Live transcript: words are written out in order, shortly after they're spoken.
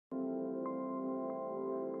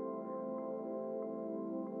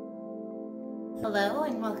Hello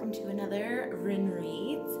and welcome to another Rin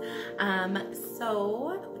Reads.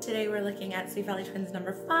 So today we're looking at Sweet Valley Twins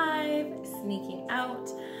number 5, Sneaking Out.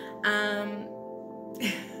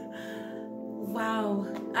 Wow,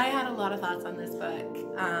 I had a lot of thoughts on this book.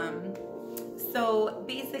 So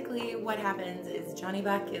basically what happens is Johnny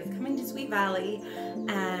Buck is coming to Sweet Valley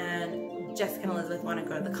and Jessica and Elizabeth want to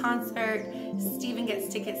go to the concert. Stephen gets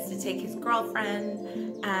tickets to take his girlfriend,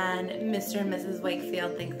 and Mr. and Mrs.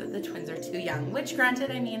 Wakefield think that the twins are too young, which granted,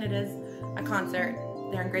 I mean, it is a concert.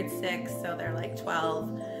 They're in grade 6, so they're like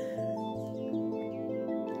 12.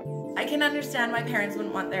 I can understand why parents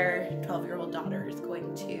wouldn't want their 12-year-old daughters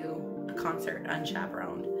going to a concert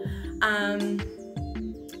unchaperoned.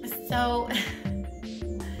 So,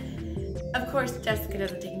 of course, Jessica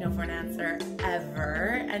doesn't take no for an answer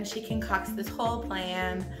ever, and she concocts this whole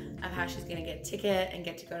plan of how she's gonna get a ticket and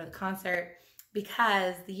get to go to the concert,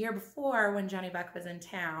 because the year before, when Johnny Buck was in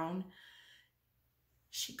town,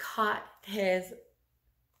 she caught his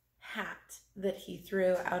hat that he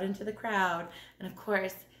threw out into the crowd, and of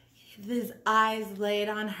course, his eyes laid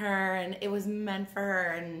on her, and it was meant for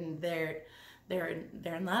her, and they're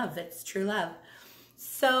in love. It's true love.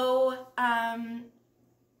 So,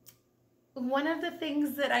 one of the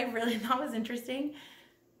things that I really thought was interesting,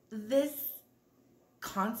 this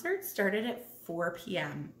concert started at 4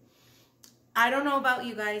 p.m. I don't know about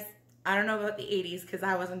you guys. I don't know about the 80s, because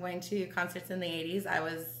I wasn't going to concerts in the 80s. I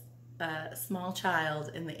was a small child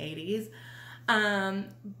in the 80s.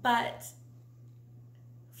 But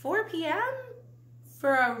 4 p.m.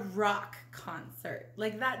 for a rock concert,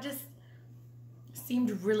 like that just seemed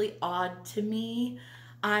really odd to me.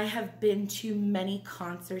 I have been to many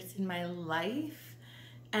concerts in my life,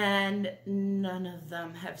 and none of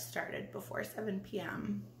them have started before 7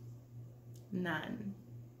 p.m. None.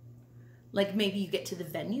 Like maybe you get to the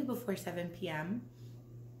venue before 7 p.m.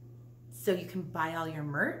 so you can buy all your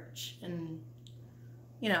merch and,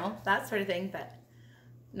 you know, that sort of thing, but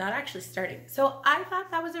not actually starting. So I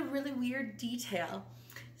thought that was a really weird detail.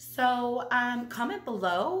 So comment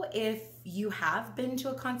below if you have been to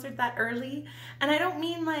a concert that early. And I don't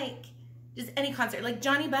mean like just any concert. Like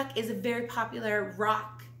Johnny Buck is a very popular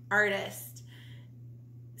rock artist.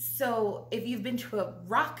 So if you've been to a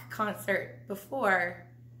rock concert before,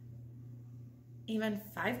 even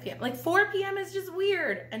 5 p.m. Like 4 p.m. is just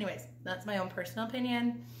weird. Anyways, that's my own personal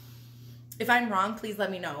opinion. If I'm wrong, please let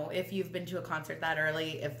me know if you've been to a concert that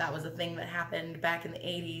early, if that was a thing that happened back in the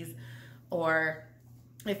 80s, or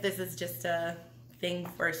if this is just a thing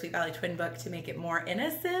for a Sweet Valley Twin book to make it more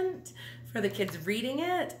innocent for the kids reading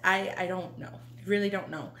it. I don't know. I really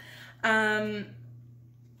don't know.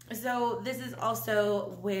 So this is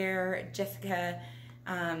also where Jessica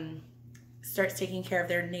starts taking care of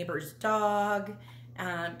their neighbor's dog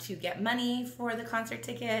to get money for the concert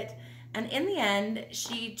ticket. And in the end,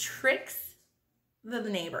 she tricks the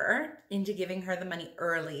neighbor into giving her the money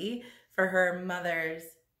early for her mother's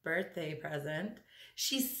birthday present.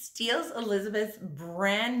 She steals Elizabeth's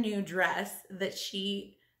brand new dress that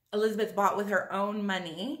Elizabeth bought with her own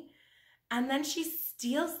money. And then she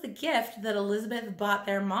steals the gift that Elizabeth bought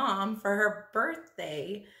their mom for her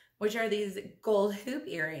birthday, which are these gold hoop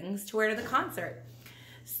earrings to wear to the concert.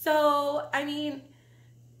 So, I mean,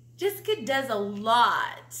 Jessica does a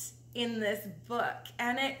lot in this book,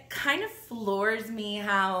 and it kind of floors me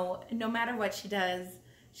how no matter what she does,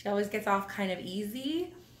 she always gets off kind of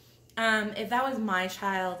easy. If that was my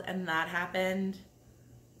child and that happened,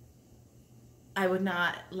 I would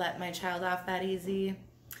not let my child off that easy.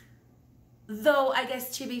 Though, I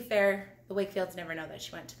guess to be fair, the Wakefields never know that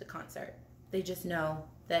she went to the concert. They just know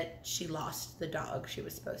that she lost the dog she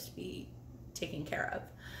was supposed to be taking care of.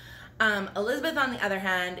 Elizabeth, on the other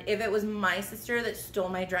hand, if it was my sister that stole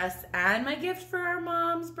my dress and my gift for our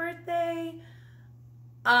mom's birthday,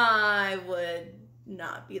 I would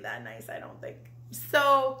not be that nice, I don't think.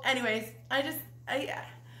 So anyways, I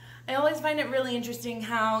always find it really interesting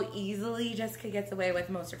how easily Jessica gets away with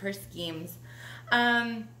most of her schemes.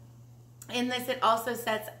 In this, it also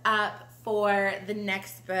sets up for the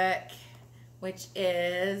next book, which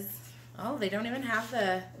is, oh, they don't even have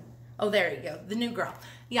the, oh, there you go, The New Girl.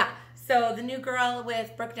 Yeah, so The New Girl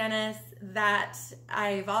with Brooke Dennis, that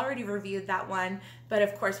I've already reviewed that one, but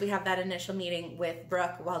of course we have that initial meeting with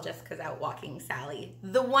Brooke while Jessica's out walking Sally.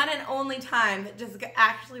 The one and only time that Jessica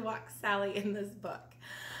actually walks Sally in this book.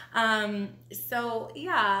 So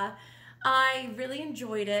yeah, I really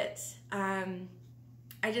enjoyed it.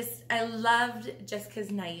 I loved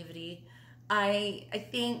Jessica's naivety. I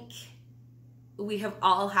think we have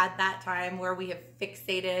all had that time where we have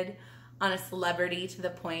fixated on a celebrity to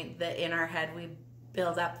the point that in our head we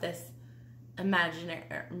build up this imaginary,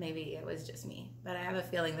 or maybe it was just me, but I have a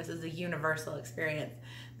feeling this is a universal experience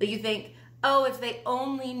that you think, oh, if they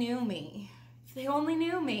only knew me, if they only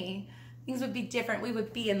knew me, things would be different. We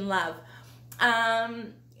would be in love.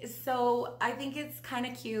 So I think it's kind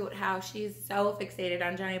of cute how she's so fixated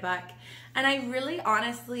on Johnny Buck. And I really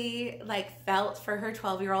honestly like felt for her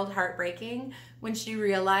 12-year-old heartbreaking when she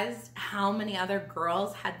realized how many other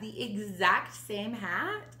girls had the exact same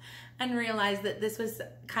hat and realized that this was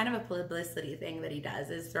kind of a publicity thing that he does,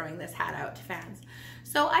 is throwing this hat out to fans.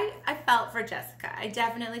 So I felt for Jessica. I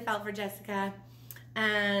definitely felt for Jessica.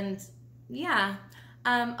 And yeah,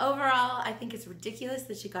 overall, I think it's ridiculous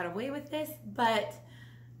that she got away with this, but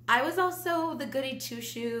I was also the goody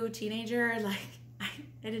two-shoe teenager. Like, I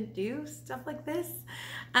didn't do stuff like this.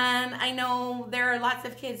 And I know there are lots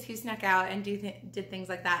of kids who snuck out and did things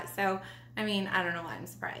like that. So, I mean, I don't know why I'm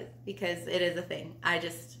surprised, because it is a thing. I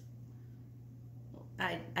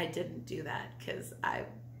didn't do that because I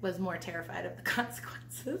was more terrified of the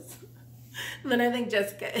consequences than I think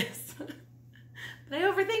Jessica is. But I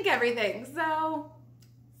overthink everything, so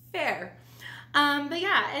fair. But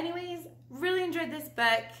yeah, anyways, really enjoyed this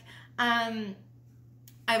book.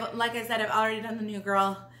 Like I said, I've already done The New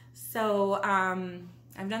Girl. So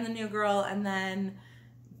I've done The New Girl, and then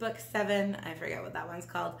book 7, I forget what that one's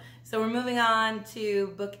called. So we're moving on to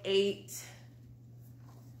book 8,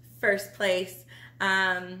 First Place,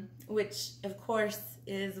 which of course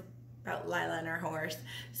is about Lila and her horse.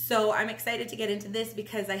 So I'm excited to get into this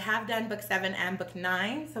because I have done book 7 and book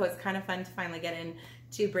 9. So it's kind of fun to finally get in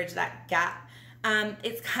to bridge that gap.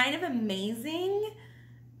 It's kind of amazing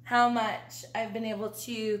how much I've been able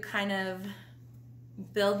to kind of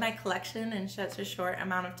build my collection in such a short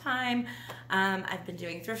amount of time. I've been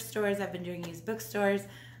doing thrift stores, I've been doing used bookstores,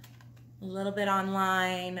 a little bit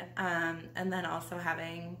online, and then also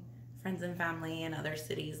having friends and family in other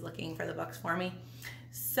cities looking for the books for me.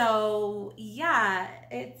 So yeah,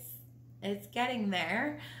 it's getting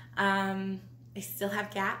there. I still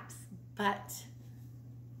have gaps, but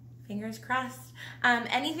fingers crossed.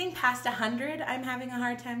 Anything past 100, I'm having a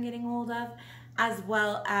hard time getting hold of, as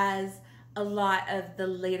well as a lot of the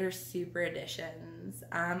later super editions.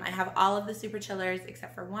 I have all of the super chillers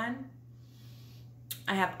except for one.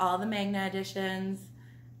 I have all the Magna editions,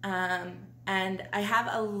 and I have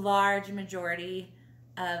a large majority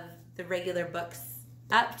of the regular books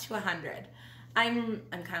up to 100. I'm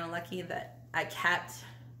kind of lucky that I kept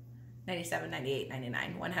 97, 98,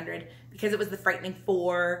 99, 100 because it was the Frightening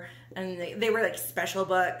 4, and they were like special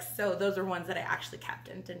books. So those are ones that I actually kept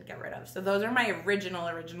and didn't get rid of. So those are my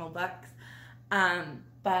original books.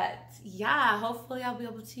 But yeah, hopefully I'll be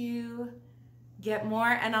able to get more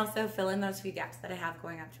and also fill in those few gaps that I have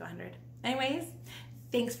going up to 100. Anyways,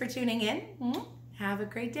 thanks for tuning in. Have a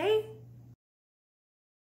great day.